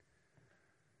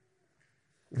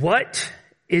What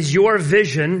is your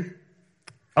vision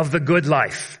of the good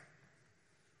life?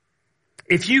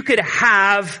 If you could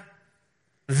have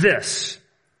this,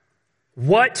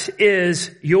 what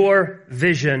is your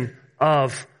vision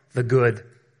of the good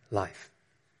life?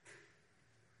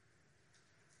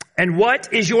 And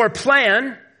what is your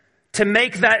plan to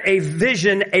make that a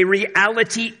vision, a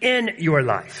reality in your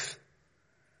life?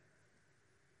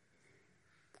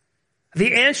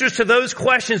 The answers to those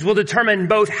questions will determine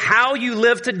both how you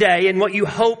live today and what you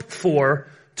hope for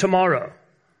tomorrow.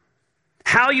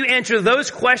 How you answer those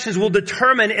questions will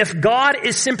determine if God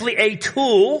is simply a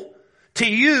tool to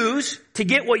use to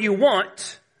get what you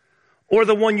want, or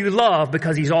the one you love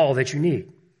because he's all that you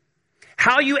need.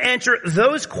 How you answer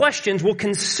those questions will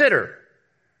consider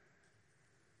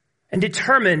and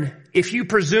determine if you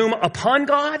presume upon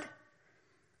God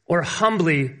or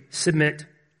humbly submit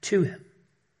to him.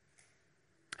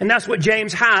 And that's what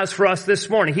James has for us this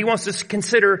morning. He wants us to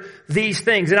consider these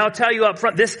things. And I'll tell you up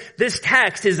front, this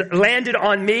text has landed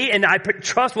on me, and I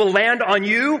trust will land on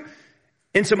you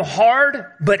in some hard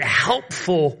but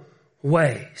helpful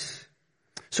ways.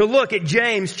 So look at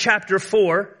James chapter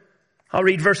 4. I'll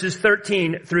read verses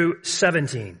 13 through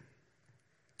 17.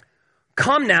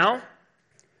 Come now,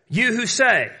 you who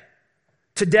say,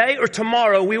 today or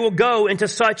tomorrow we will go into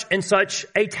such and such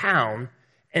a town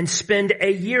and spend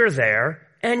a year there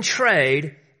and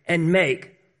trade and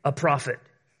make a profit.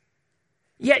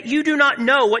 Yet you do not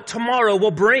know what tomorrow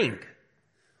will bring.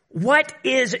 What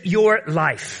is your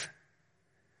life?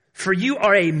 For you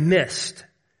are a mist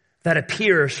that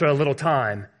appears for a little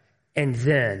time and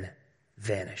then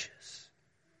vanishes.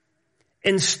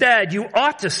 Instead, you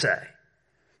ought to say,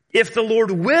 if the Lord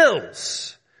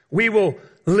wills, we will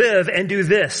live and do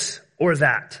this or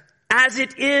that. As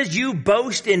it is, you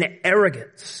boast in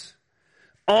arrogance.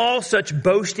 All such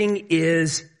boasting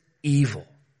is evil.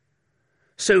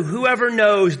 So whoever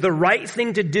knows the right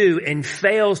thing to do and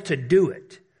fails to do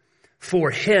it, for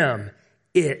him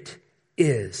it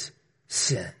is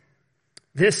sin.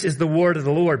 This is the word of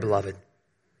the Lord, beloved.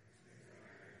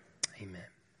 Amen.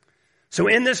 So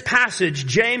in this passage,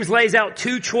 James lays out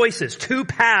two choices, two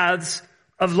paths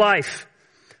of life.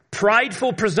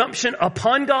 Prideful presumption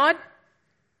upon God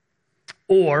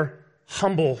or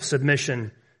humble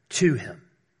submission to him.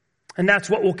 And that's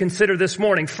what we'll consider this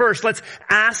morning. First, let's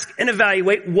ask and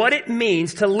evaluate what it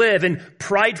means to live in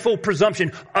prideful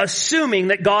presumption, assuming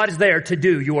that God is there to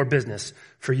do your business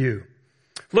for you.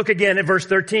 Look again at verse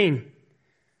 13.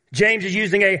 James is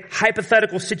using a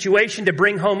hypothetical situation to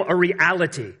bring home a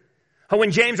reality.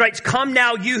 When James writes, come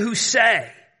now you who say,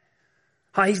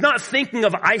 he's not thinking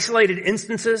of isolated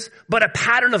instances, but a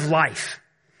pattern of life.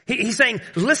 He's saying,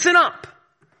 listen up.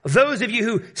 Those of you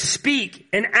who speak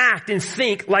and act and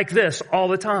think like this all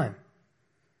the time.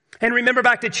 And remember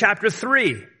back to chapter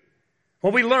 3.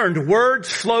 What we learned, words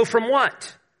flow from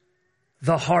what?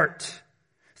 The heart.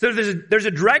 So there's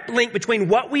a direct link between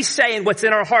what we say and what's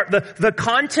in our heart. The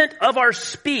content of our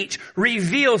speech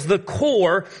reveals the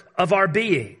core of our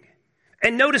being.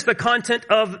 And notice the content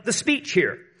of the speech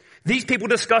here. These people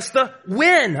discuss the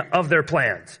when of their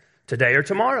plans, today or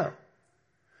tomorrow.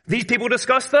 These people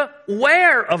discuss the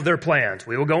where of their plans.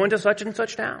 We will go into such and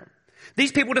such town.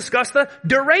 These people discuss the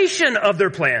duration of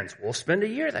their plans. We'll spend a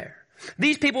year there.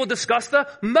 These people discuss the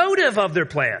motive of their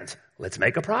plans. Let's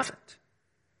make a profit.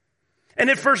 And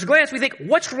at first glance, we think,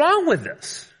 what's wrong with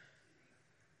this?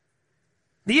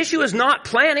 The issue is not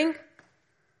planning,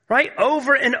 right?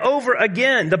 Over and over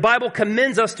again, the Bible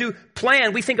commends us to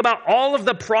plan. We think about all of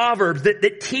the proverbs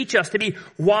that teach us to be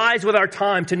wise with our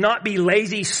time, to not be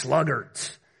lazy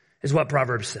sluggards, is what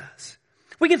Proverbs says.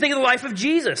 We can think of the life of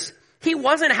Jesus. He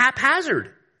wasn't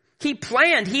haphazard. He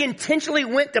planned. He intentionally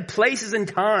went to places and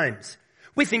times.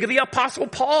 We think of the Apostle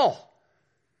Paul.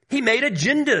 He made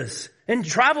agendas and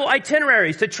travel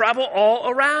itineraries to travel all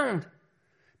around.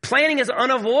 Planning is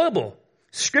unavoidable.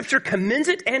 Scripture commends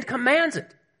it and commands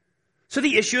it. So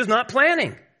the issue is not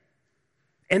planning.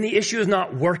 And the issue is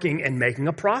not working and making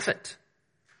a profit.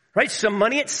 Right? So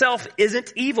money itself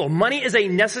isn't evil. Money is a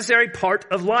necessary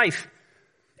part of life.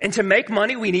 And to make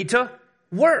money, we need to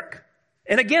work.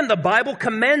 And again, the Bible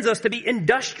commends us to be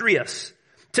industrious,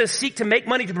 to seek to make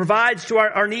money to provide to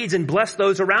our needs and bless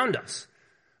those around us.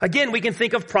 Again, we can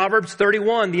think of Proverbs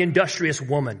 31, the industrious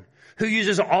woman who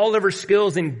uses all of her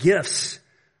skills and gifts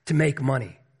to make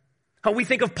money. How we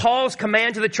think of Paul's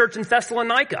command to the church in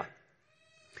Thessalonica.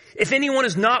 If anyone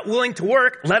is not willing to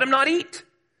work, let him not eat.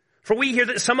 For we hear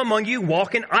that some among you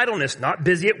walk in idleness, not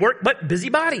busy at work, but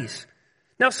busybodies.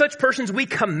 Now such persons we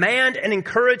command and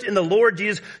encourage in the Lord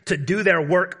Jesus to do their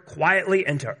work quietly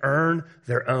and to earn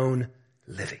their own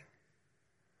living.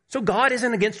 So God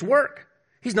isn't against work.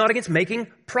 He's not against making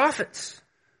profits.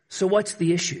 So what's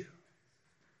the issue?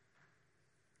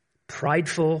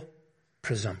 Prideful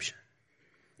presumption.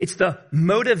 It's the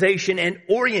motivation and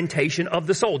orientation of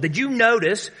the soul. Did you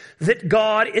notice that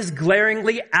God is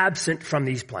glaringly absent from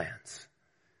these plans?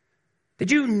 Did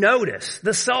you notice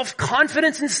the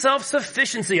self-confidence and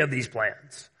self-sufficiency of these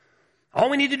plans? All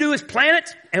we need to do is plan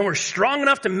it, and we're strong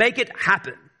enough to make it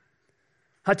happen.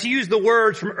 To use the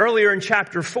words from earlier in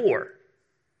chapter 4,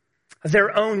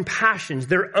 their own passions,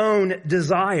 their own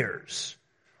desires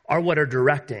are what are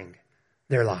directing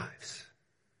their lives.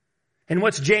 And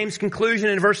what's James' conclusion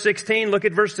in verse 16? Look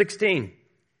at verse 16.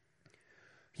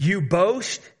 You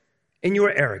boast in your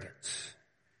arrogance.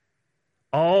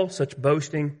 All such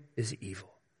boasting is evil.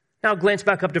 Now glance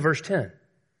back up to verse 10.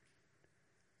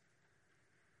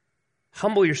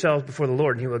 Humble yourselves before the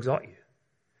Lord and he will exalt you.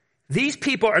 These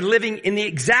people are living in the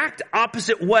exact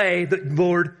opposite way that the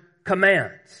Lord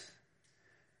commands.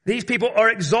 These people are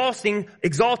exalting,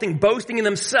 boasting in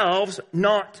themselves,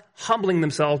 not humbling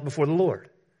themselves before the Lord.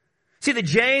 See, the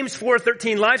James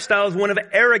 4:13 lifestyle is one of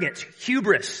arrogance,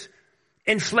 hubris,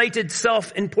 inflated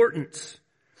self-importance.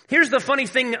 Here's the funny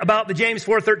thing about the James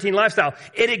 4:13 lifestyle.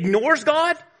 It ignores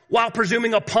God while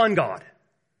presuming upon God.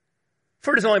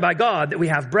 For it is only by God that we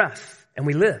have breath and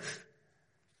we live.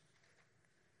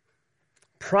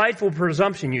 Prideful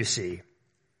presumption, you see,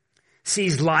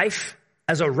 sees life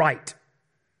as a right,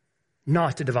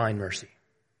 not a divine mercy.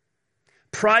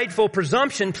 Prideful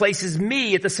presumption places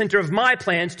me at the center of my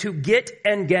plans to get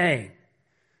and gain.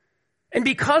 And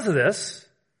because of this,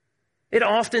 it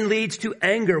often leads to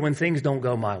anger when things don't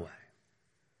go my way.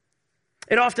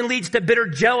 It often leads to bitter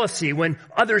jealousy when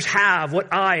others have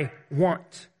what I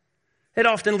want. It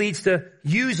often leads to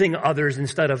using others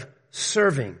instead of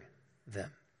serving them.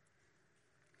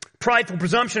 Prideful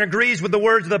presumption agrees with the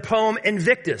words of the poem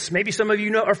Invictus. Maybe some of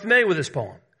you are familiar with this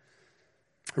poem.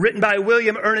 Written by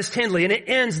William Ernest Henley, and it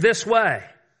ends this way.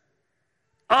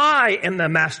 I am the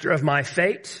master of my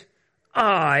fate.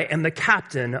 I am the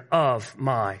captain of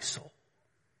my soul.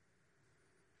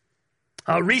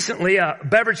 Recently, a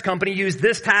beverage company used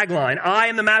this tagline, I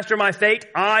am the master of my fate,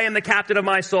 I am the captain of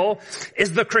my soul,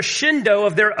 is the crescendo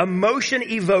of their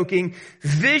emotion-evoking,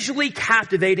 visually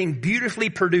captivating, beautifully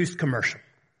produced commercial.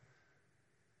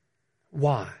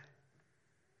 Why?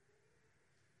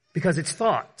 Because it's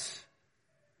thoughts.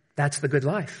 That's the good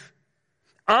life.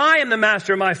 I am the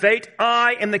master of my fate.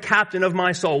 I am the captain of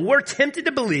my soul. We're tempted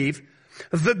to believe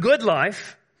the good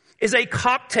life is a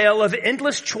cocktail of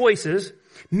endless choices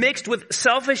mixed with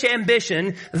selfish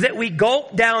ambition that we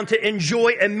gulp down to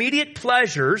enjoy immediate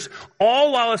pleasures,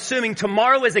 all while assuming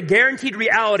tomorrow is a guaranteed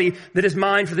reality that is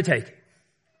mine for the taking.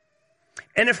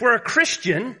 And if we're a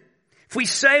Christian, if we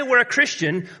say we're a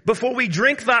Christian, before we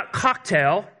drink that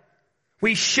cocktail,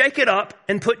 we shake it up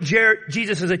and put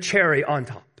Jesus as a cherry on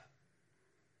top.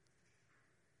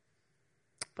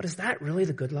 But is that really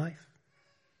the good life?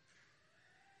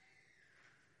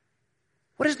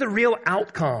 What is the real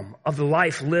outcome of the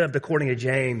life lived according to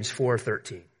James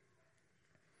 4:13?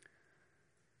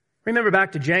 Remember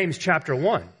back to James chapter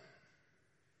 1,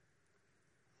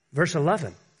 verse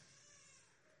 11.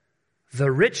 The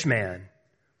rich man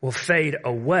will fade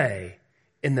away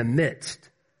in the midst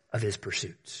of his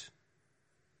pursuits.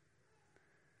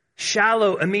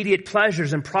 Shallow, immediate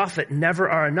pleasures and profit never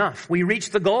are enough. We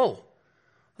reach the goal.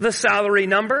 The salary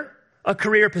number, a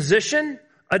career position,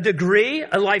 a degree,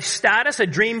 a life status, a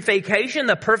dream vacation,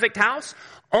 the perfect house,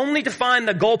 only to find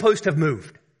the goalposts have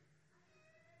moved.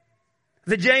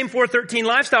 The James 4:13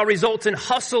 lifestyle results in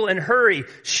hustle and hurry,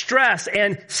 stress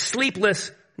and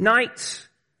sleepless nights.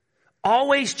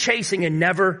 Always chasing and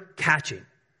never catching.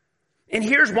 And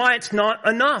here's why it's not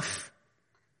enough.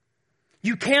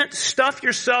 You can't stuff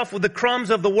yourself with the crumbs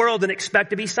of the world and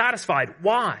expect to be satisfied.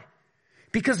 Why?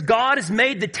 Because God has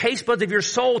made the taste buds of your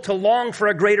soul to long for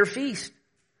a greater feast.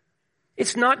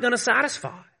 It's not going to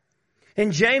satisfy.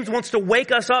 And James wants to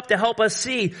wake us up to help us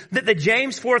see that the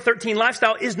James 4:13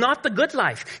 lifestyle is not the good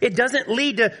life. It doesn't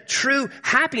lead to true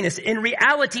happiness. In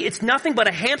reality, it's nothing but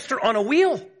a hamster on a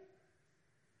wheel.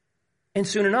 And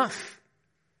soon enough,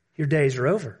 your days are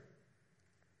over.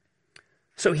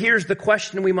 So here's the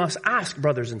question we must ask,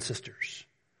 brothers and sisters.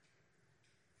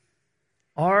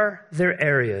 Are there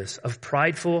areas of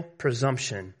prideful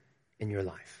presumption in your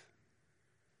life?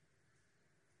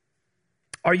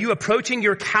 Are you approaching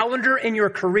your calendar and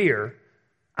your career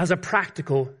as a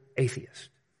practical atheist?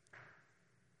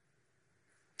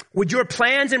 Would your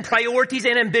plans and priorities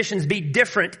and ambitions be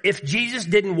different if Jesus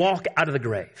didn't walk out of the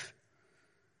grave?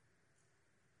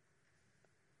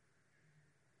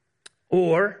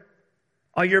 Or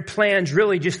Are your plans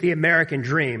really just the American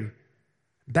dream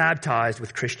baptized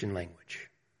with Christian language?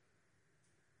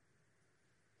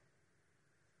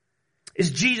 Is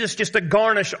Jesus just a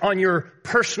garnish on your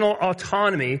personal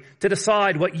autonomy to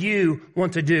decide what you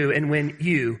want to do and when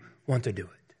you want to do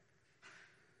it?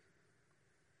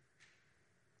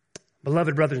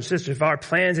 Beloved brothers and sisters, if our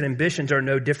plans and ambitions are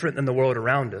no different than the world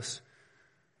around us,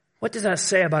 what does that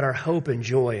say about our hope and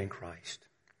joy in Christ?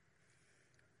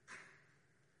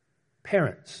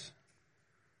 Parents,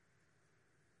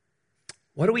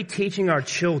 what are we teaching our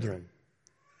children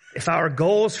if our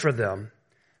goals for them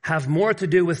have more to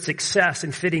do with success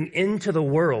and fitting into the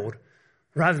world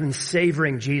rather than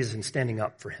savoring Jesus and standing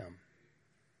up for him?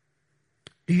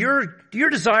 Do your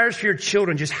desires for your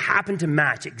children just happen to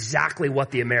match exactly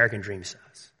what the American dream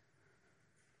says?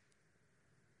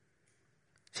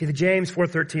 See, the James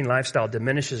 4:13 lifestyle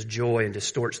diminishes joy and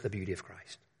distorts the beauty of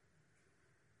Christ.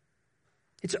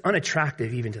 It's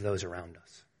unattractive even to those around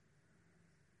us.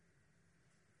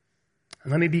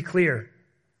 And let me be clear.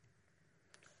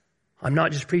 I'm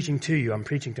not just preaching to you, I'm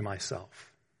preaching to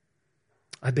myself.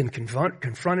 I've been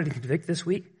confronted and convicted this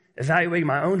week, evaluating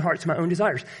my own hearts, my own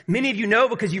desires. Many of you know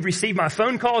because you've received my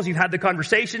phone calls, you've had the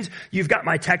conversations, you've got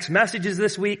my text messages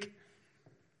this week.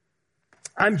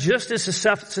 I'm just as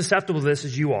susceptible to this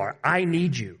as you are. I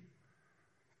need you.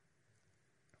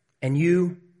 And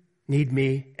you need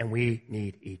me, and we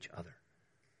need each other.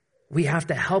 We have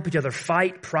to help each other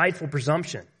fight prideful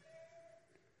presumption.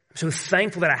 I'm so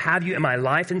thankful that I have you in my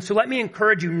life. And so let me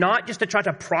encourage you not just to try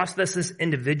to process this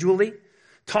individually.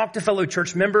 Talk to fellow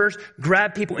church members.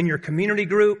 Grab people in your community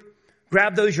group.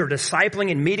 Grab those you're discipling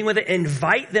and meeting with it.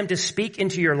 Invite them to speak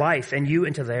into your life and you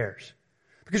into theirs.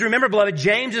 Because remember, beloved,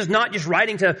 James is not just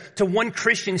writing to one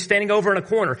Christian standing over in a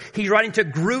corner. He's writing to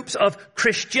groups of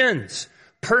Christians.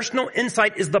 Personal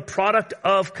insight is the product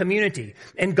of community.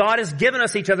 And God has given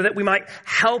us each other that we might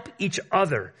help each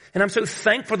other. And I'm so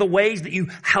thankful for the ways that you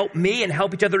help me and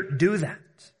help each other do that.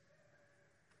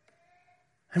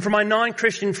 And for my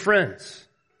non-Christian friends,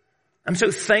 I'm so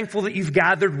thankful that you've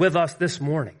gathered with us this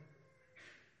morning.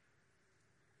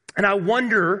 And I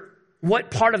wonder what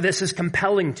part of this is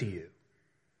compelling to you.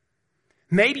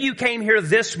 Maybe you came here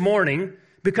this morning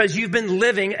because you've been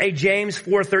living a James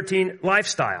 4:13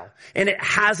 lifestyle and it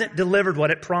hasn't delivered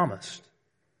what it promised.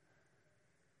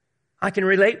 I can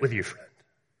relate with you, friend.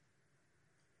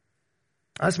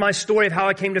 That's my story of how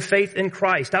I came to faith in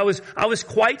Christ. I was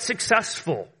quite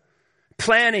successful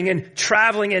planning and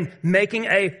traveling and making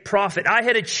a profit. I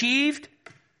had achieved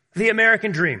the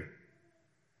American dream.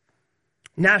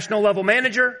 National level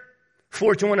manager,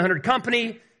 Fortune 100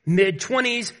 company,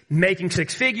 mid-20s, making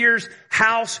 6 figures,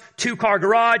 house, 2-car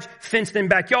garage, fenced-in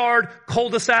backyard,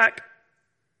 cul-de-sac.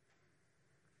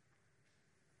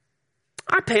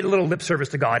 I paid a little lip service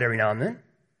to God every now and then.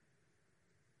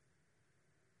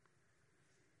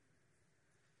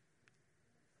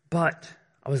 But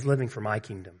I was living for my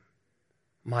kingdom,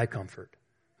 my comfort,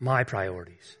 my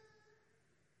priorities,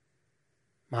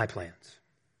 my plans.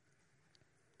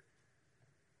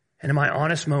 And in my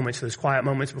honest moments, those quiet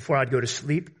moments before I'd go to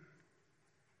sleep,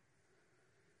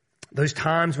 those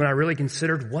times when I really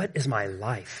considered, what is my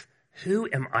life? Who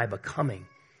am I becoming?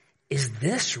 Is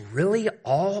this really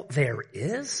all there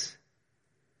is?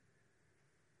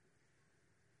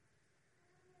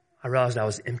 I realized I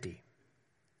was empty.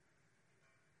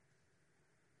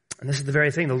 And this is the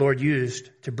very thing the Lord used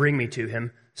to bring me to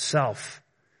himself.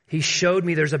 He showed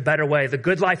me there's a better way. The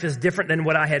good life is different than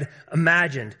what I had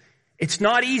imagined. It's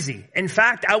not easy. In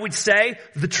fact, I would say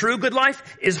the true good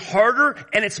life is harder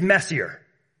and it's messier.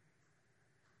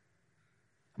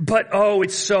 But oh,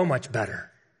 it's so much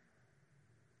better.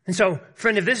 And so,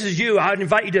 friend, if this is you, I would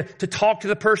invite you to talk to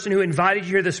the person who invited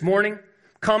you here this morning.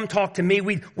 Come talk to me.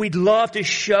 We'd love to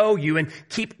show you and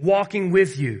keep walking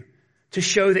with you to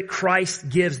show that Christ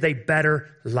gives a better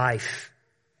life.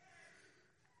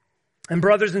 And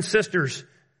brothers and sisters,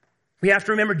 we have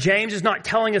to remember James is not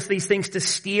telling us these things to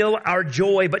steal our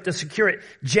joy, but to secure it.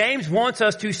 James wants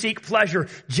us to seek pleasure.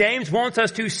 James wants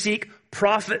us to seek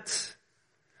profits.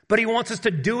 But he wants us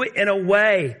to do it in a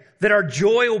way that our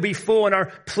joy will be full and our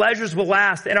pleasures will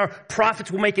last and our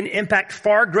profits will make an impact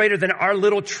far greater than our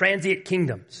little transient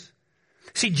kingdoms.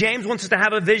 See, James wants us to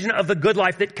have a vision of the good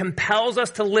life that compels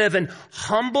us to live in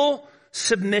humble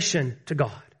submission to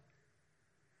God.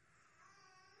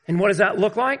 And what does that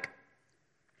look like?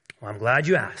 Well, I'm glad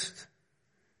you asked.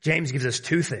 James gives us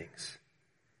 2 things.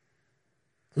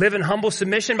 Live in humble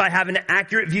submission by having an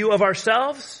accurate view of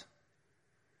ourselves,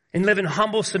 and live in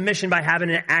humble submission by having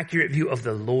an accurate view of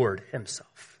the Lord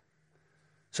himself.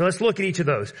 So let's look at each of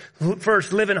those.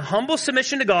 First, live in humble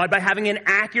submission to God by having an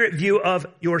accurate view of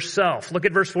yourself. Look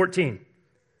at verse 14.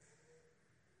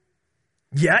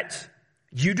 Yet,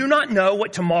 you do not know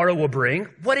what tomorrow will bring.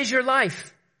 What is your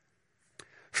life?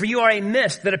 For you are a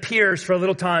mist that appears for a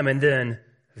little time and then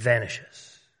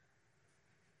vanishes.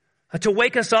 To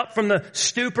wake us up from the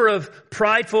stupor of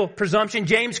prideful presumption,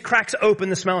 James cracks open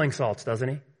the smelling salts, doesn't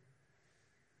he? And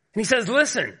he says,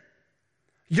 listen,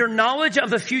 your knowledge of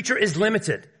the future is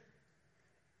limited.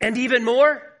 And even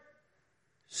more,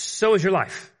 so is your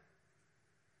life.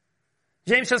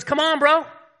 James says, come on, bro.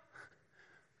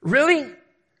 Really?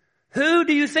 Who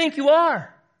do you think you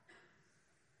are?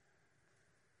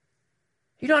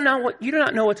 You do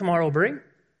not know what tomorrow will bring.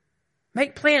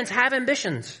 Make plans, have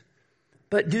ambitions,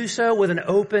 but do so with an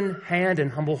open hand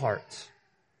and humble hearts.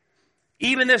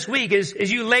 Even this week,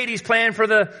 as you ladies plan for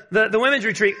the women's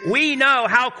retreat, we know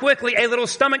how quickly a little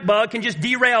stomach bug can just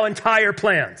derail entire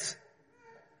plans.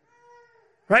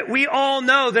 Right? We all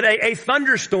know that a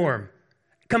thunderstorm,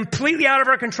 completely out of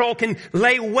our control, can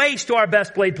lay waste to our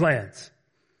best laid plans.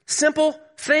 Simple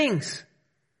things.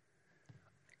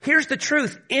 Here's the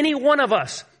truth. Any one of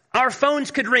us, our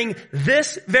phones could ring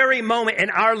this very moment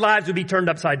and our lives would be turned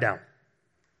upside down.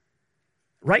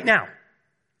 Right now.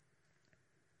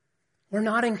 We're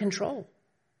not in control.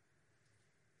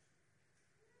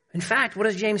 In fact, what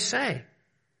does James say?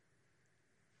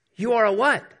 You are a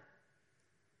what?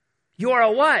 You are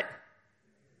a what?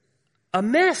 A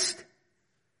mist.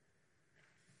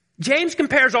 James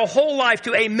compares our whole life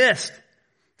to a mist.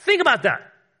 Think about that.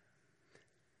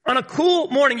 On a cool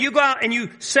morning, you go out and you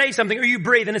say something or you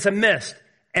breathe and it's a mist.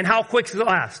 And how quick does it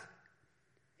last?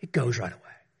 It goes right away.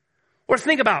 Or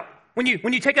think about when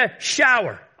you take a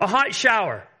shower, a hot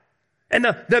shower, and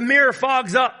the mirror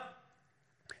fogs up,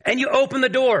 and you open the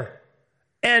door,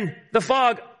 and the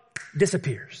fog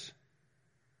disappears.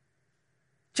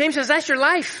 James says, that's your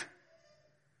life.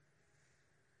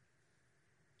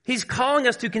 He's calling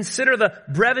us to consider the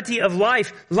brevity of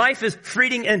life. Life is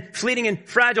fleeting and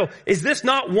fragile. Is this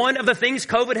not one of the things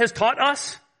COVID has taught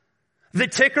us? The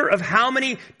ticker of how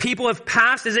many people have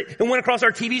passed as it went across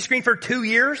our TV screen for 2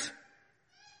 years?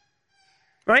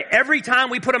 Right? Every time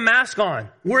we put a mask on,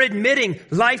 we're admitting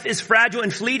life is fragile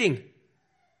and fleeting.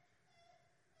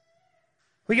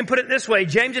 We can put it this way.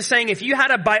 James is saying if you had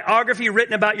a biography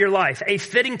written about your life, a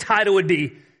fitting title would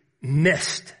be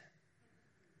Mist.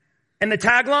 And the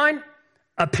tagline,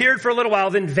 appeared for a little while,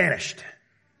 then vanished.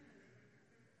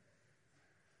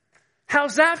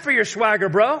 How's that for your swagger,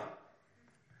 bro?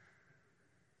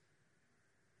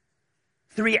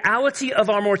 The reality of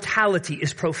our mortality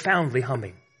is profoundly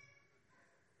humbling.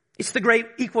 It's the great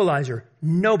equalizer.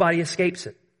 Nobody escapes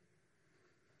it.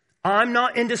 I'm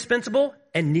not indispensable,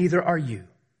 and neither are you.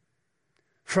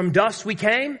 From dust we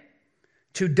came,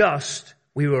 to dust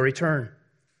we will return.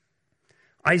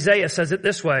 Isaiah says it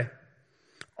this way.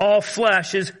 All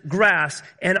flesh is grass,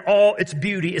 and all its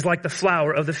beauty is like the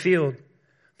flower of the field.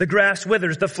 The grass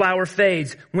withers, the flower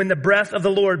fades. When the breath of the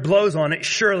Lord blows on it,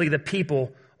 surely the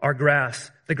people are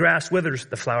grass. The grass withers,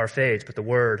 the flower fades, but the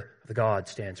word of the God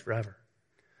stands forever.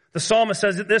 The psalmist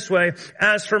says it this way,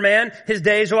 as for man, his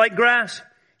days are like grass.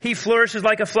 He flourishes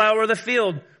like a flower of the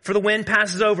field, for the wind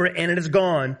passes over it and it is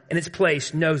gone, and its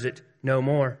place knows it no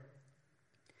more.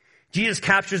 Jesus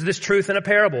captures this truth in a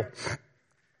parable.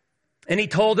 And he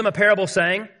told them a parable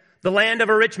saying, the land of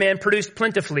a rich man produced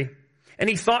plentifully. And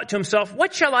he thought to himself,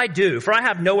 what shall I do? For I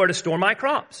have nowhere to store my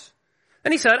crops.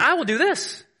 And he said, I will do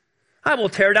this. I will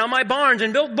tear down my barns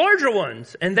and build larger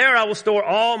ones. And there I will store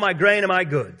all my grain and my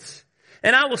goods.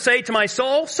 And I will say to my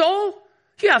soul, soul,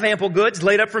 you have ample goods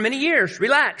laid up for many years.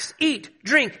 Relax, eat,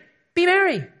 drink, be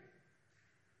merry.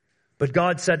 But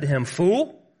God said to him,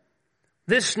 fool,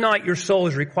 this night your soul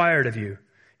is required of you.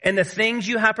 And the things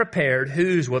you have prepared,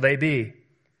 whose will they be?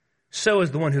 So is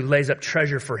the one who lays up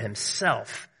treasure for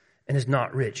himself and is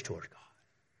not rich toward God.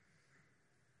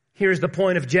 Here's the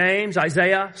point of James,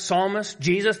 Isaiah, Psalmist,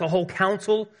 Jesus, the whole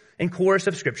counsel and chorus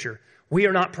of Scripture. We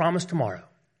are not promised tomorrow.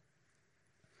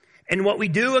 And what we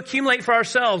do accumulate for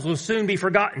ourselves will soon be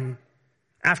forgotten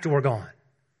after we're gone.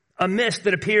 A mist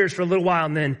that appears for a little while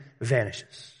and then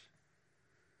vanishes.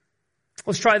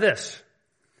 Let's try this.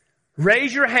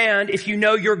 Raise your hand if you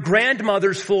know your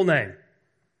grandmother's full name.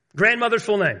 Grandmother's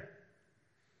full name.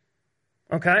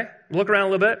 Okay? Look around a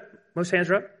little bit. Most hands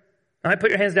are up. All right, put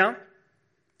your hands down.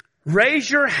 Raise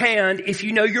your hand if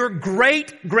you know your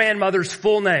great-grandmother's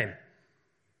full name.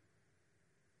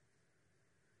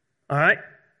 All right?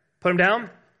 Put them down.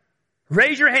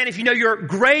 Raise your hand if you know your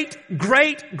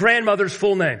great-great-grandmother's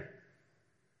full name.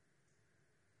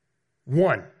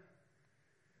 1.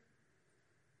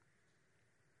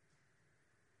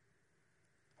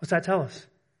 What's that tell us?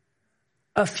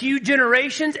 A few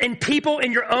generations and people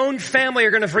in your own family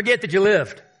are going to forget that you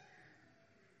lived.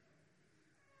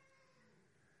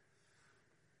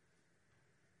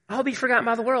 I'll be forgotten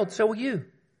by the world, so will you.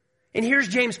 And here's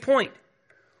James' point.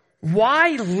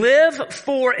 Why live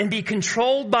for and be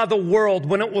controlled by the world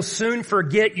when it will soon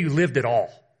forget you lived at all?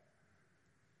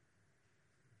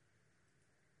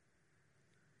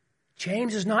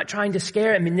 James is not trying to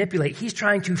scare and manipulate. He's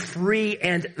trying to free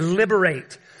and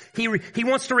liberate. He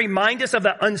wants to remind us of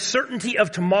the uncertainty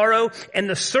of tomorrow and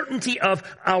the certainty of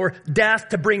our death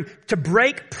to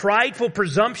break prideful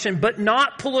presumption, but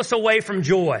not pull us away from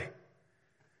joy.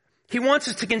 He wants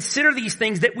us to consider these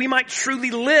things that we might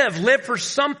truly live for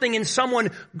something and someone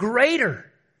greater.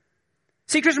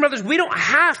 See, Christian brothers, we don't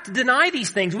have to deny these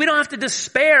things. We don't have to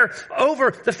despair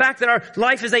over the fact that our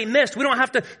life is a mist. We don't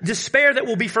have to despair that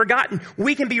we'll be forgotten.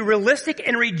 We can be realistic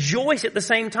and rejoice at the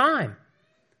same time.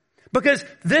 Because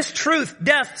this truth,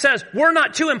 death, says we're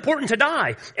not too important to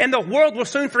die, and the world will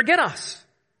soon forget us.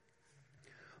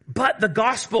 But the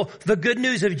gospel, the good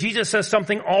news of Jesus, says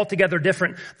something altogether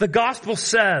different. The gospel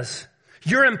says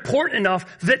you're important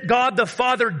enough that God the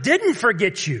Father didn't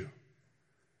forget you.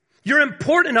 You're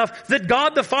important enough that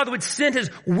God the Father would send His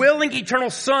willing eternal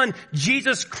Son,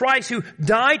 Jesus Christ, who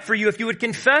died for you if you would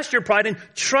confess your pride and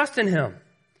trust in Him.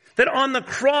 That on the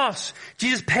cross,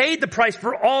 Jesus paid the price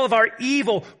for all of our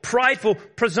evil, prideful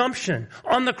presumption.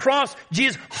 On the cross,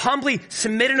 Jesus humbly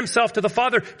submitted Himself to the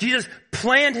Father. Jesus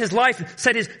planned His life,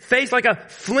 set His face like a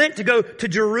flint to go to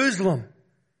Jerusalem.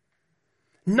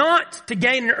 Not to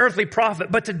gain an earthly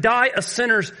profit, but to die a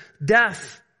sinner's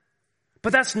death.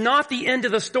 But that's not the end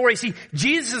of the story. See,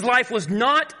 Jesus' life was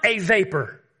not a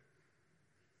vapor.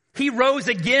 He rose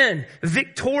again,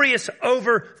 victorious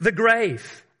over the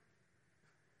grave.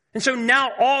 And so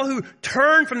now all who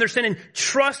turn from their sin and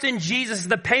trust in Jesus as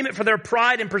the payment for their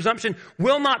pride and presumption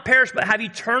will not perish but have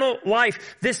eternal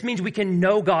life. This means we can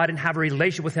know God and have a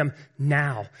relationship with Him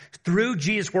now. Through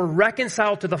Jesus, we're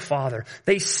reconciled to the Father.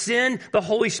 They send the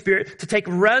Holy Spirit to take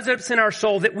residence in our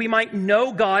soul that we might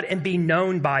know God and be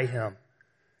known by Him.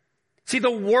 See, the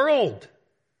world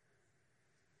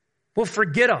will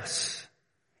forget us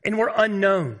and we're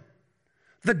unknown.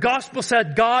 The gospel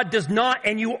said God does not,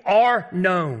 and you are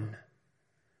known.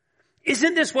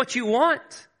 Isn't this what you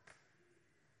want?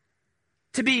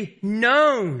 To be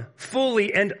known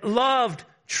fully and loved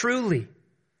truly.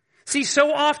 See,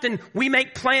 so often we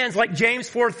make plans like James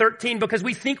 4:13 because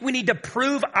we think we need to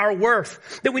prove our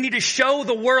worth, that we need to show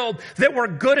the world that we're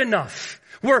good enough,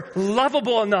 we're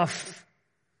lovable enough.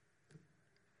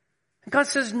 And God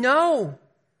says, no.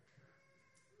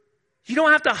 You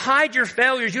don't have to hide your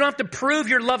failures. You don't have to prove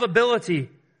your lovability.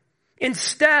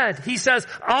 Instead, He says,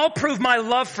 I'll prove my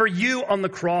love for you on the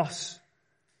cross.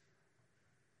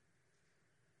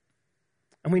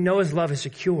 And we know His love is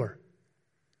secure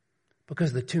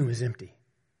because the tomb is empty.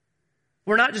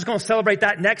 We're not just going to celebrate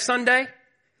that next Sunday.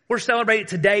 We're celebrating it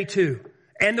today too.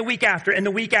 And the week after, and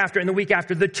the week after, and the week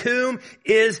after. The tomb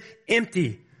is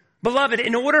empty. Beloved,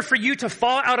 in order for you to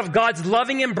fall out of God's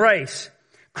loving embrace,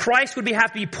 Christ would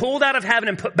have to be pulled out of heaven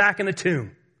and put back in the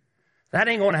tomb. That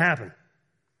ain't going to happen.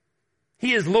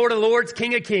 He is Lord of Lords,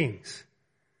 King of Kings.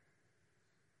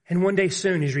 And one day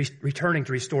soon He's returning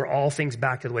to restore all things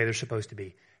back to the way they're supposed to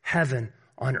be. Heaven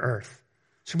on earth.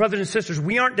 So brothers and sisters,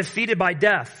 we aren't defeated by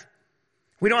death.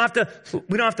 We don't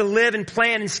have to live and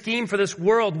plan and scheme for this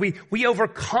world. We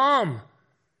overcome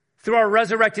through our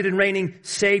resurrected and reigning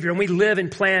Savior, and we live and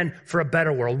plan for a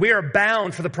better world. We are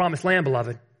bound for the promised land,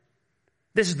 beloved.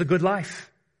 This is the good life.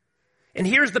 And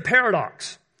here's the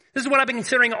paradox. This is what I've been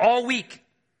considering all week.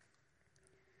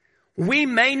 We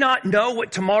may not know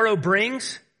what tomorrow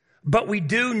brings, but we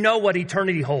do know what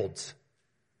eternity holds.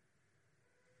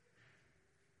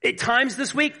 At times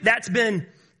this week, that's been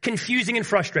confusing and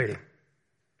frustrating.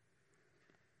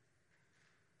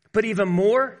 But even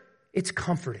more, it's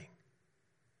comforting.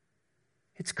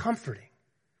 It's comforting.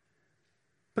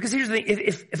 Because here's the thing,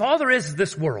 if all there is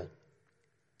this world,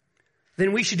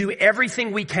 then we should do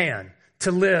everything we can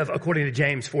to live according to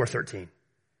James 4:13.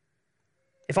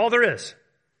 If all there is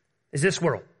this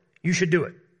world, you should do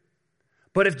it.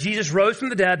 But if Jesus rose from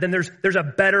the dead, then there's a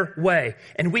better way.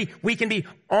 And we can be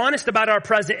honest about our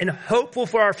present and hopeful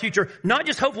for our future. Not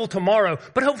just hopeful tomorrow,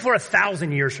 but hopeful for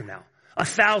 1,000 years from now.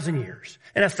 1,000 years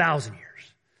and 1,000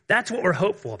 years. That's what we're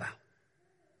hopeful about.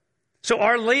 So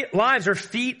our lives are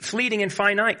fleeting and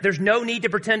finite. There's no need to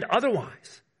pretend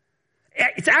otherwise.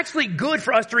 It's actually good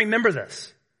for us to remember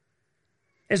this.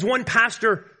 As one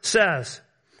pastor says,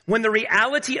 when the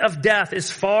reality of death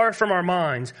is far from our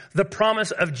minds, the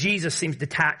promise of Jesus seems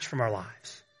detached from our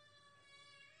lives.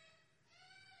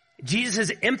 Jesus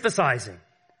is emphasizing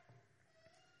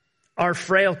our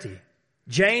frailty.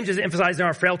 James is emphasizing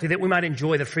our frailty that we might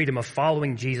enjoy the freedom of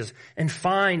following Jesus and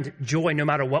find joy no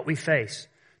matter what we face,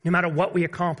 no matter what we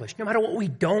accomplish, no matter what we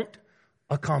don't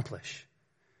accomplish.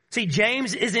 See,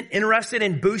 James isn't interested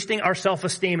in boosting our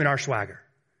self-esteem and our swagger.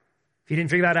 If you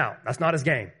didn't figure that out, that's not his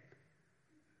game.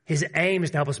 His aim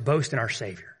is to help us boast in our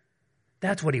Savior.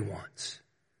 That's what he wants.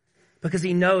 Because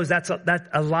he knows that's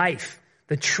a life,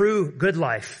 the true good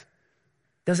life,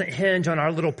 doesn't hinge on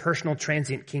our little personal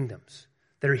transient kingdoms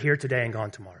that are here today and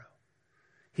gone tomorrow.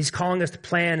 He's calling us to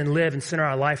plan and live and center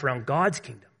our life around God's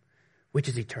kingdom, which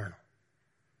is eternal.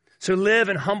 So live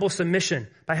in humble submission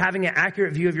by having an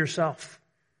accurate view of yourself.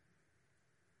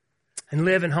 And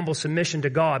live in humble submission to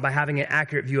God by having an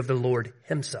accurate view of the Lord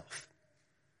himself.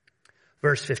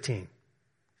 Verse 15.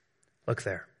 Look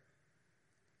there.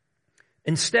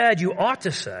 Instead, you ought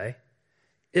to say,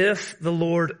 if the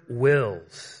Lord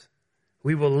wills,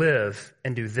 we will live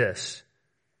and do this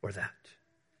or that.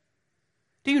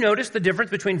 Do you notice the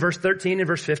difference between verse 13 and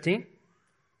verse 15?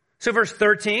 So verse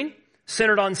 13,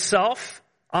 centered on self.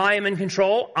 I am in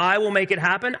control. I will make it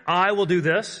happen. I will do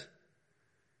this.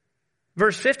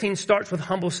 Verse 15 starts with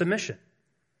humble submission.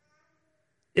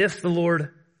 If the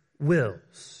Lord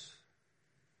wills.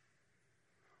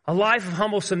 A life of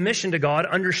humble submission to God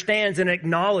understands and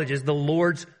acknowledges the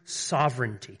Lord's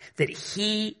sovereignty, that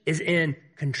he is in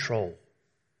control.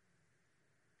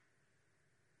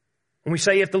 When we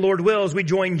say if the Lord wills, we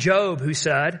join Job, who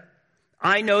said,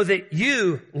 I know that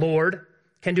you, Lord,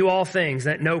 can do all things,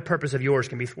 that no purpose of yours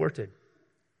can be thwarted.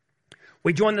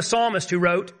 We join the psalmist who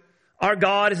wrote, our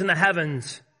God is in the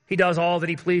heavens. He does all that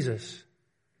he pleases.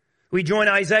 We join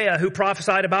Isaiah, who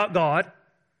prophesied about God,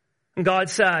 and God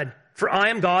said, for I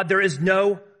am God, there is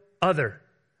no other.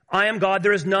 I am God,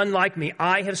 there is none like me.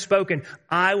 I have spoken.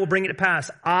 I will bring it to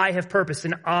pass. I have purposed,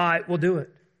 and I will do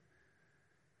it.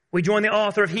 We join the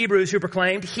author of Hebrews who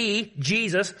proclaimed, he,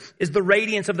 Jesus, is the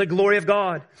radiance of the glory of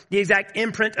God, the exact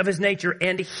imprint of his nature,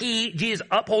 and he, Jesus,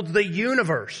 upholds the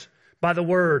universe by the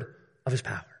word of his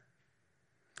power.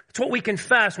 It's what we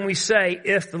confess when we say,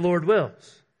 if the Lord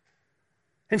wills.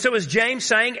 And so is James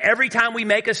saying every time we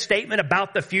make a statement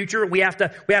about the future, we have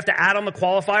to add on the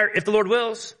qualifier, if the Lord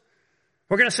wills?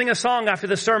 We're going to sing a song after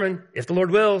this sermon, if the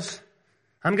Lord wills.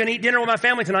 I'm going to eat dinner with my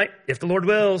family tonight, if the Lord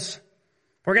wills.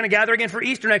 We're going to gather again for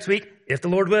Easter next week, if the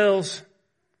Lord wills.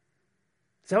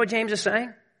 Is that what James is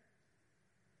saying?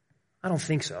 I don't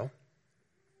think so.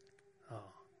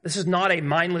 This is not a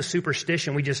mindless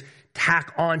superstition we just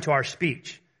tack on to our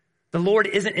speech. The Lord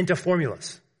isn't into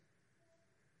formulas.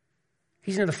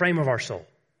 He's into the frame of our soul.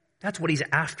 That's what he's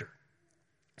after.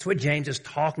 That's what James is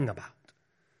talking about.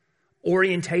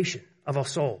 Orientation of a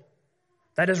soul.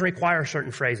 That doesn't require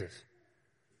certain phrases.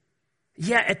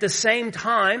 Yet at the same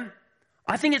time,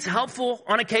 I think it's helpful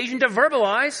on occasion to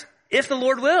verbalize, if the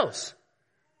Lord wills,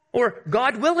 or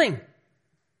God willing.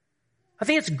 I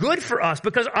think it's good for us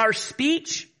because our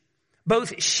speech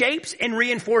both shapes and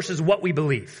reinforces what we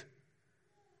believe.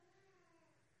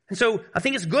 And so I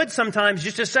think it's good sometimes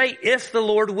just to say, if the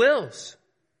Lord wills.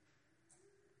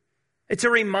 It's a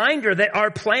reminder that our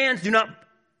plans do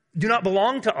not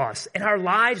belong to us, and our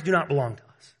lives do not belong to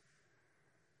us.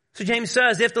 So James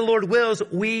says, if the Lord wills,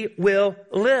 we will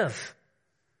live.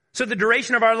 So the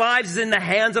duration of our lives is in the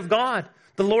hands of God.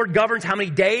 The Lord governs how many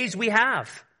days we have.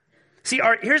 See,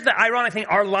 here's the ironic thing.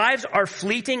 Our lives are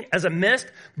fleeting as a mist,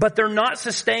 but they're not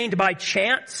sustained by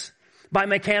chance, by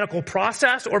mechanical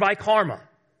process, or by karma.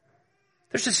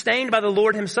 They're sustained by the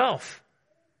Lord himself.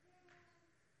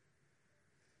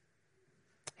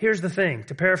 Here's the thing,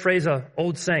 to paraphrase an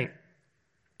old saint.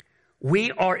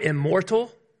 We are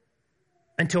immortal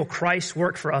until Christ's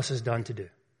work for us is done to do.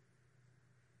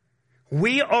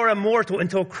 We are immortal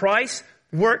until Christ's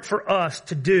work for us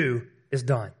to do is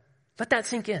done. Let that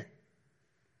sink in.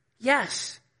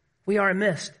 Yes, we are a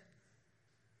mist.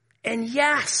 And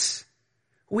yes,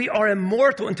 we are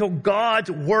immortal until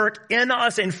God's work in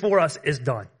us and for us is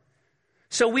done.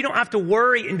 So we don't have to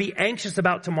worry and be anxious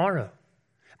about tomorrow.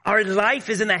 Our life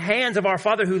is in the hands of our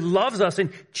Father who loves us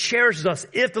and cherishes us.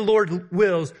 If the Lord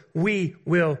wills, we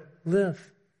will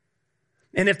live.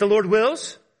 And if the Lord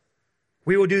wills,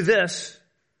 we will do this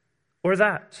or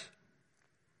that.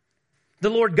 The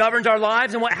Lord governs our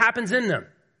lives and what happens in them.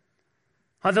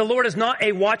 The Lord is not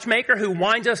a watchmaker who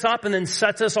winds us up and then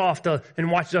sets us off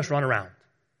and watches us run around.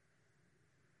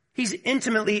 He's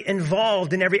intimately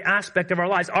involved in every aspect of our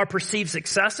lives. Our perceived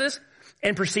successes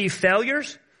and perceived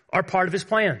failures are part of his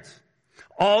plans.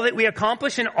 All that we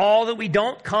accomplish and all that we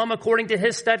don't come according to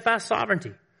his steadfast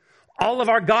sovereignty. All of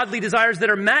our godly desires that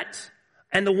are met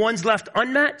and the ones left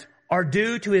unmet are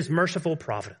due to his merciful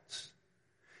providence.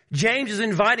 James is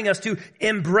inviting us to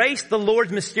embrace the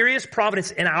Lord's mysterious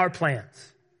providence in our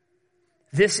plans.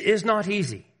 This is not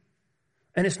easy,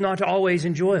 and it's not always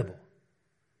enjoyable.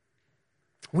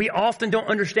 We often don't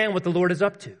understand what the Lord is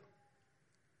up to.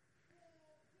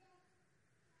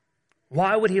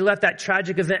 Why would he let that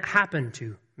tragic event happen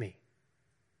to me?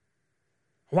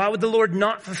 Why would the Lord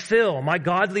not fulfill my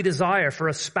godly desire for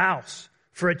a spouse,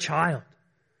 for a child?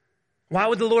 Why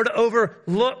would the Lord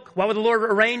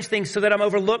arrange things so that I'm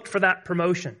overlooked for that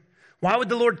promotion? Why would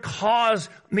the Lord cause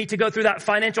me to go through that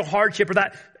financial hardship or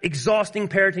that exhausting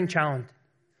parenting challenge?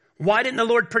 Why didn't the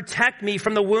Lord protect me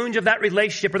from the wounds of that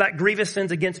relationship or that grievous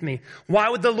sins against me? Why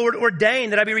would the Lord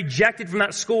ordain that I be rejected from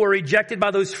that school or rejected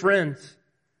by those friends?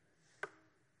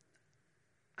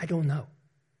 I don't know.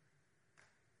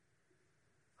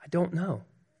 I don't know.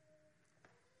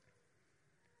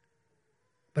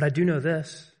 But I do know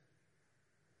this.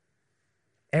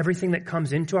 Everything that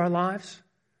comes into our lives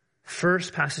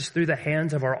first passes through the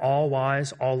hands of our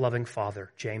all-wise, all-loving Father,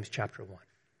 James chapter 1.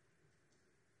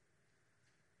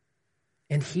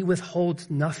 And he withholds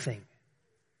nothing.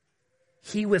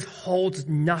 He withholds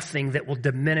nothing that will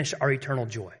diminish our eternal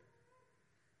joy.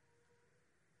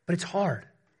 But it's hard.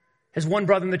 As one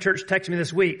brother in the church texted me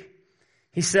this week,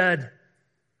 he said,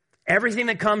 everything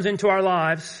that comes into our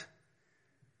lives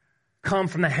come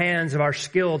from the hands of our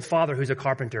skilled Father who's a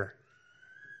carpenter.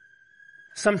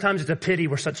 Sometimes it's a pity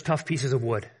we're such tough pieces of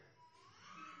wood.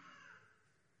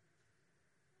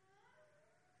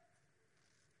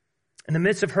 In the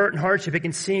midst of hurt and hardship,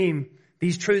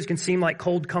 these truths can seem like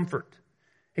cold comfort.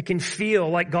 It can feel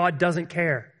like God doesn't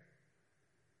care.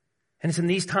 And it's in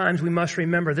these times we must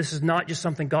remember this is not just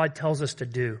something God tells us to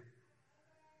do.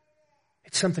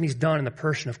 It's something he's done in the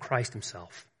person of Christ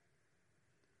himself.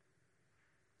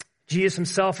 Jesus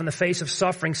himself, in the face of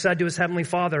suffering, said to his heavenly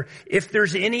Father, if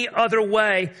there's any other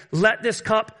way, let this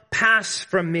cup pass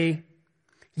from me.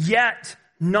 Yet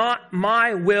not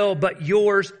my will, but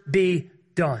yours be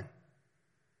done.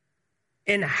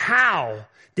 And how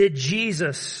did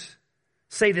Jesus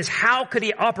say this? How could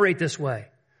he operate this way?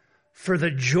 For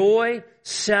the joy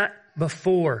set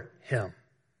before him,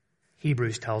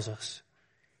 Hebrews tells us,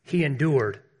 he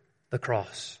endured the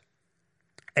cross.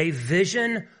 A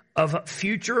vision of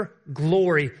future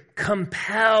glory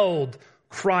compelled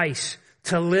Christ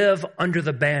to live under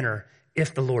the banner,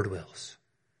 if the Lord wills.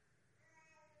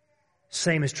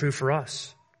 Same is true for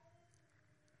us.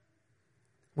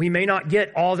 We may not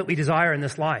get all that we desire in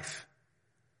this life.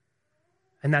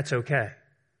 And that's okay.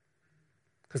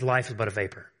 Because life is but a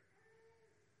vapor.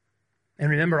 And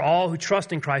remember, all who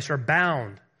trust in Christ are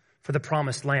bound for the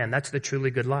promised land. That's the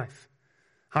truly good life.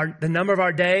 The number of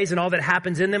our days and all that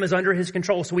happens in them is under his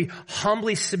control. So we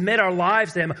humbly submit our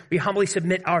lives to him. We humbly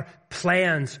submit our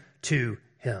plans to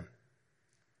him.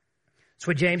 That's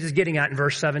what James is getting at in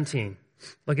verse 17.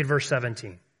 Look at verse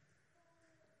 17.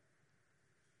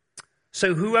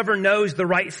 So whoever knows the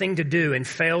right thing to do and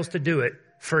fails to do it,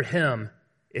 for him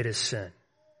it is sin.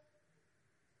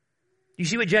 You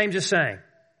see what James is saying?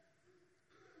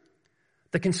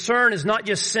 The concern is not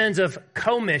just sins of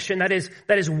commission, that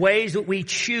is ways that we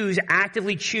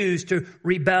actively choose to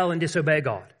rebel and disobey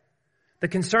God. The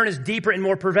concern is deeper and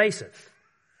more pervasive.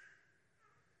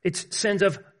 It's sins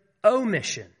of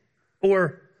omission,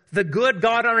 or the good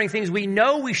God-honoring things we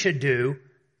know we should do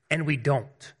and we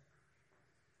don't.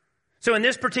 So in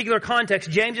this particular context,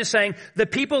 James is saying the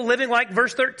people living like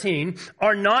verse 13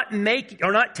 are not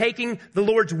taking the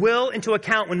Lord's will into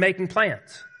account when making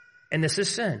plans. And this is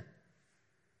sin.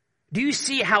 Do you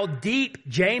see how deep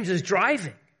James is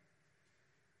driving?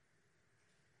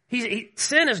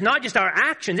 Sin is not just our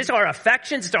actions, it's our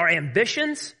affections, it's our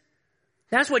ambitions.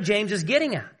 That's what James is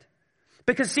getting at.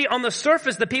 Because see, on the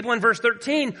surface, the people in verse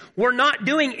 13 were not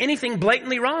doing anything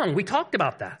blatantly wrong. We talked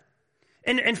about that.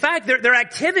 And in fact, their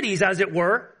activities, as it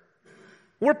were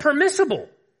permissible.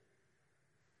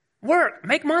 Work,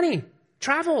 make money,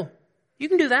 travel. You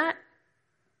can do that.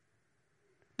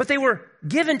 But they were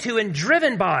given to and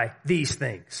driven by these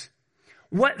things.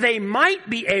 What they might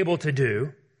be able to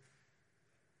do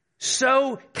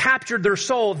so captured their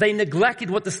soul, they neglected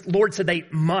what the Lord said they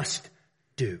must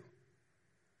do.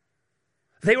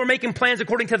 They were making plans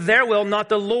according to their will, not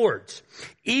the Lord's.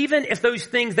 Even if those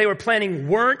things they were planning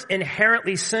weren't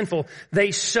inherently sinful,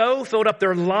 they so filled up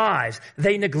their lives,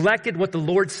 they neglected what the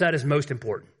Lord said is most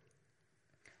important.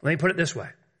 Let me put it this way.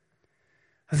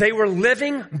 They were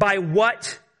living by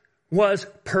what was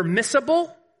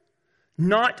permissible,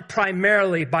 not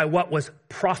primarily by what was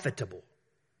profitable.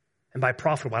 And by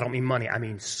profitable, I don't mean money, I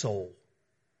mean soul.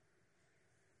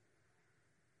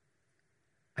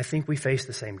 I think we face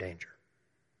the same danger.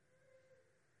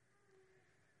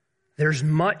 There's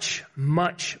much,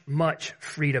 much, much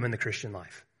freedom in the Christian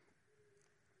life.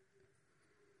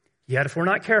 Yet if we're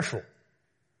not careful,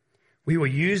 we will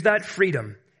use that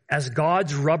freedom as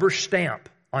God's rubber stamp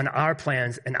on our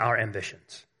plans and our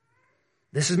ambitions.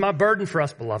 This is my burden for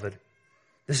us, beloved.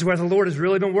 This is where the Lord has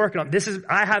really been working on.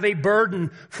 I have a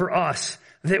burden for us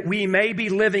that we may be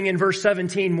living in verse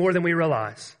 17 more than we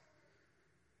realize.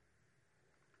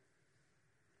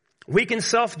 We can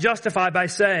self-justify by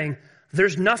saying,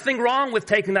 there's nothing wrong with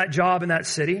taking that job in that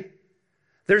city.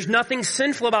 There's nothing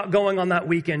sinful about going on that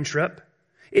weekend trip.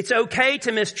 It's okay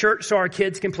to miss church so our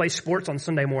kids can play sports on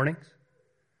Sunday mornings.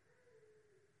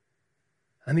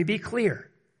 Let me be clear.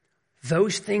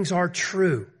 Those things are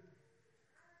true.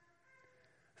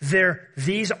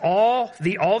 All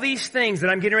these things that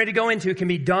I'm getting ready to go into can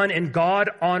be done in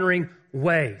God-honoring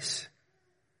ways.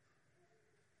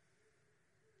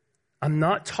 I'm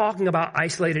not talking about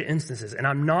isolated instances, and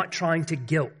I'm not trying to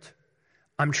guilt.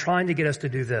 I'm trying to get us to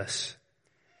do this.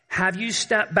 Have you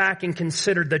stepped back and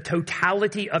considered the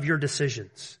totality of your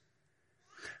decisions?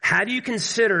 Have you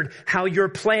considered how your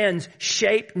plans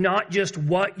shape not just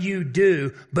what you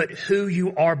do, but who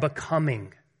you are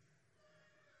becoming?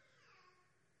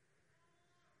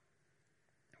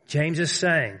 James is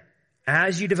saying,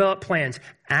 as you develop plans,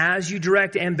 as you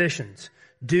direct ambitions,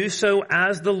 do so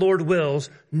as the Lord wills,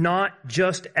 not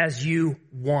just as you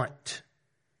want.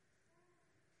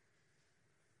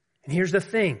 And here's the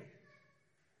thing.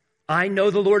 I know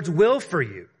the Lord's will for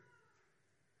you.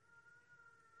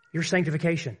 Your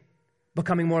sanctification,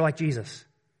 becoming more like Jesus.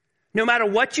 No matter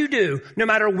what you do, no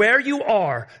matter where you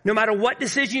are, no matter what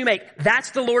decision you make,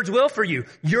 that's the Lord's will for you.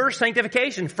 Your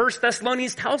sanctification. 1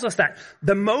 Thessalonians tells us that.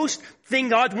 The most thing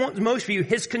God wants most for you,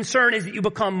 His concern is that you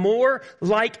become more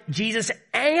like Jesus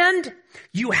and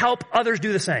you help others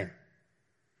do the same.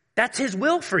 That's His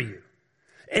will for you.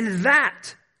 And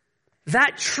that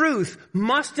truth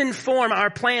must inform our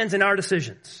plans and our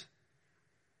decisions.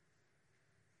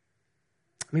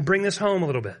 Let me bring this home a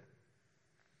little bit.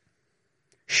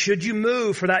 Should you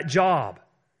move for that job,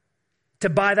 to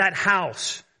buy that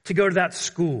house, to go to that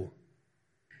school?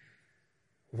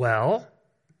 Well,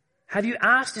 have you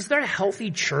asked, is there a healthy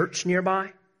church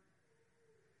nearby?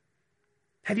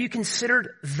 Have you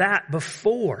considered that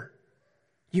before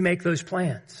you make those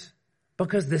plans?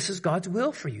 Because this is God's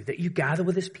will for you, that you gather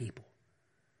with His people.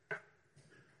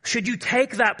 Should you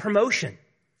take that promotion?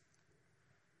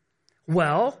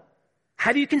 Well,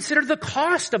 have you considered the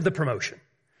cost of the promotion?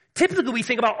 Typically, we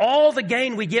think about all the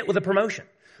gain we get with a promotion.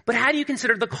 But how do you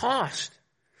consider the cost?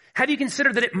 Have you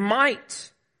considered that it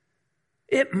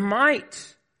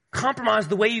might compromise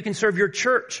the way you can serve your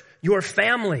church, your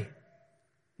family,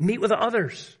 meet with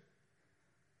others?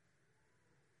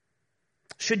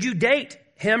 Should you date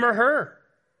him or her?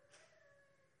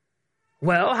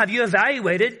 Well, have you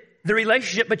evaluated the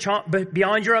relationship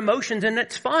beyond your emotions and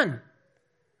its fun?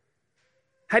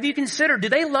 Have you considered, do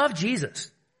they love Jesus?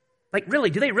 Like really,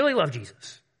 do they really love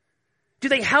Jesus? Do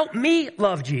they help me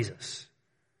love Jesus?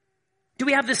 Do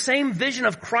we have the same vision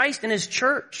of Christ and His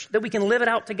church that we can live it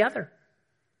out together?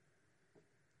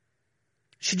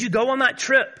 Should you go on that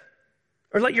trip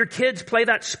or let your kids play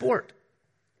that sport?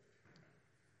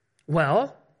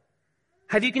 Well,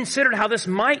 have you considered how this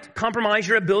might compromise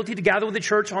your ability to gather with the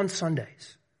church on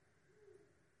Sundays?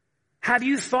 Have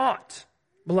you thought,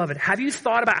 beloved,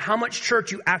 about how much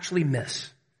church you actually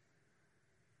miss?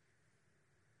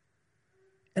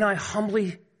 And I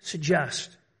humbly suggest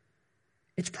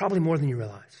it's probably more than you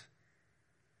realize.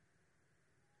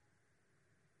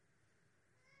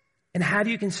 And have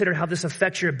you considered how this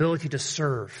affects your ability to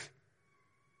serve,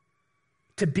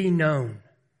 to be known,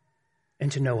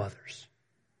 and to know others?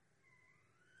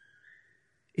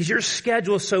 Is your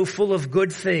schedule so full of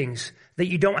good things that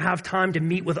you don't have time to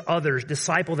meet with others,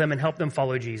 disciple them, and help them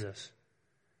follow Jesus?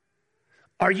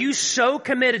 Are you so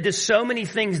committed to so many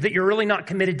things that you're really not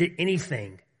committed to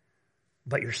anything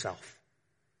but yourself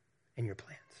and your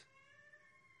plans?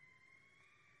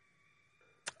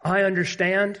 I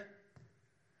understand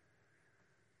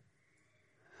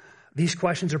these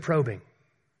questions are probing.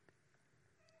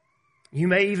 You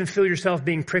may even feel yourself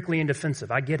being prickly and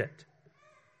defensive. I get it.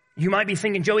 You might be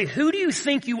thinking, Joey, who do you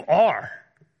think you are?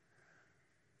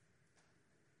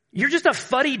 You're just a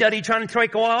fuddy-duddy trying to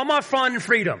take all my fun and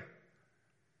freedom.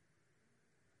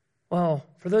 Well,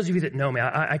 for those of you that know me,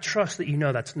 I trust that you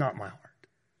know that's not my heart.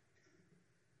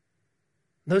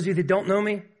 Those of you that don't know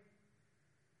me,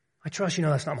 I trust you know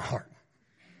that's not my heart.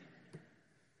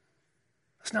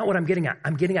 That's not what I'm getting at.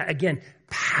 I'm getting at, again,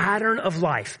 pattern of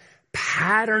life.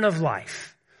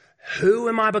 Who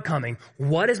am I becoming?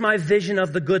 What is my vision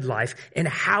of the good life? And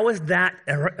how is that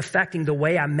affecting the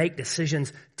way I make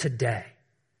decisions today?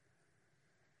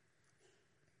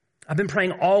 I've been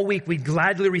praying all week. We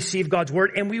gladly receive God's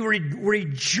word and we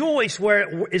rejoice where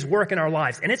it is work in our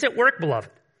lives. And it's at work, beloved.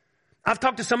 I've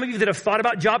talked to some of you that have thought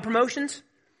about job promotions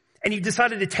and you've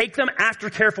decided to take them after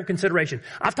careful consideration.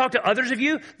 I've talked to others of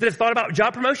you that have thought about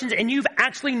job promotions and you've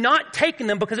actually not taken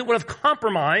them because it would have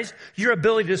compromised your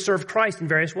ability to serve Christ in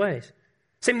various ways.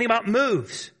 Same thing about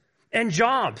moves and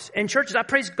jobs and churches. I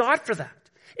praise God for that.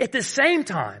 At the same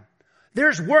time,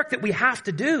 there's work that we have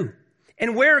to do.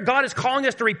 And where God is calling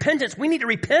us to repentance, we need to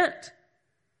repent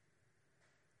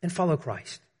and follow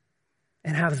Christ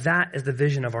and have that as the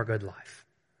vision of our good life.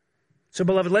 So,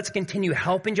 beloved, let's continue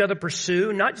helping each other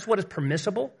pursue not just what is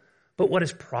permissible, but what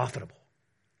is profitable.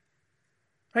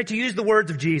 Right? To use the words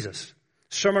of Jesus,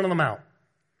 Sermon on the Mount.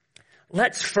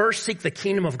 Let's first seek the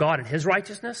kingdom of God and his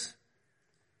righteousness.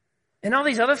 And all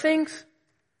these other things,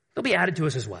 they'll be added to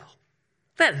us as well.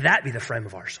 Let that be the frame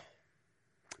of our soul.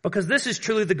 Because this is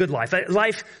truly the good life. A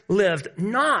life lived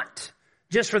not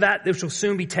just for that which will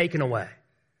soon be taken away,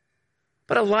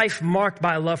 but a life marked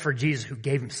by a love for Jesus who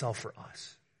gave himself for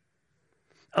us.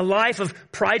 A life of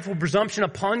prideful presumption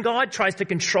upon God tries to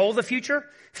control the future,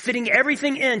 fitting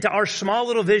everything into our small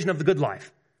little vision of the good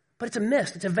life. But it's a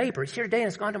mist, it's a vapor. It's here today and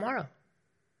it's gone tomorrow.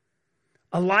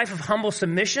 A life of humble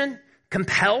submission,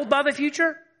 compelled by the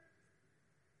future,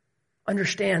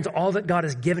 understands all that God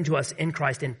has given to us in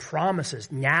Christ and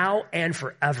promises now and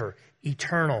forever,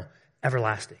 eternal,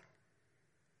 everlasting.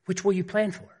 Which will you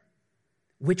plan for?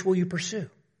 Which will you pursue?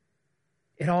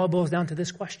 It all boils down to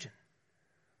this question.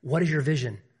 What is your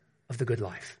vision of the good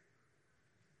life?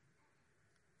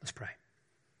 Let's pray.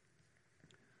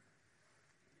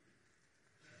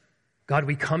 God,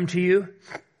 we come to you.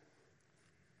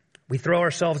 We throw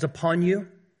ourselves upon you.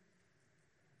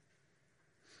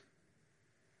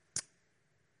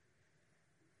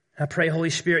 I pray, Holy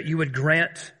Spirit, you would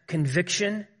grant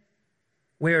conviction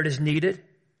where it is needed.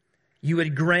 You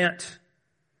would grant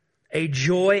a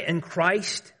joy in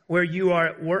Christ where you are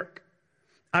at work.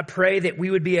 I pray that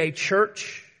we would be a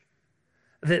church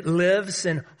that lives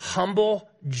in humble,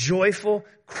 joyful,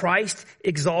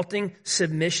 Christ-exalting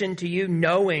submission to you,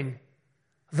 knowing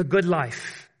the good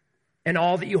life and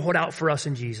all that you hold out for us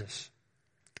in Jesus.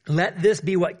 Let this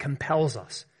be what compels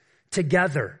us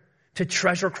together to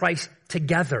treasure Christ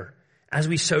together as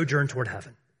we sojourn toward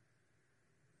heaven.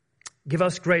 Give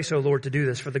us grace, O Lord, to do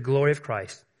this for the glory of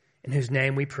Christ, in whose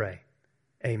name we pray.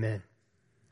 Amen.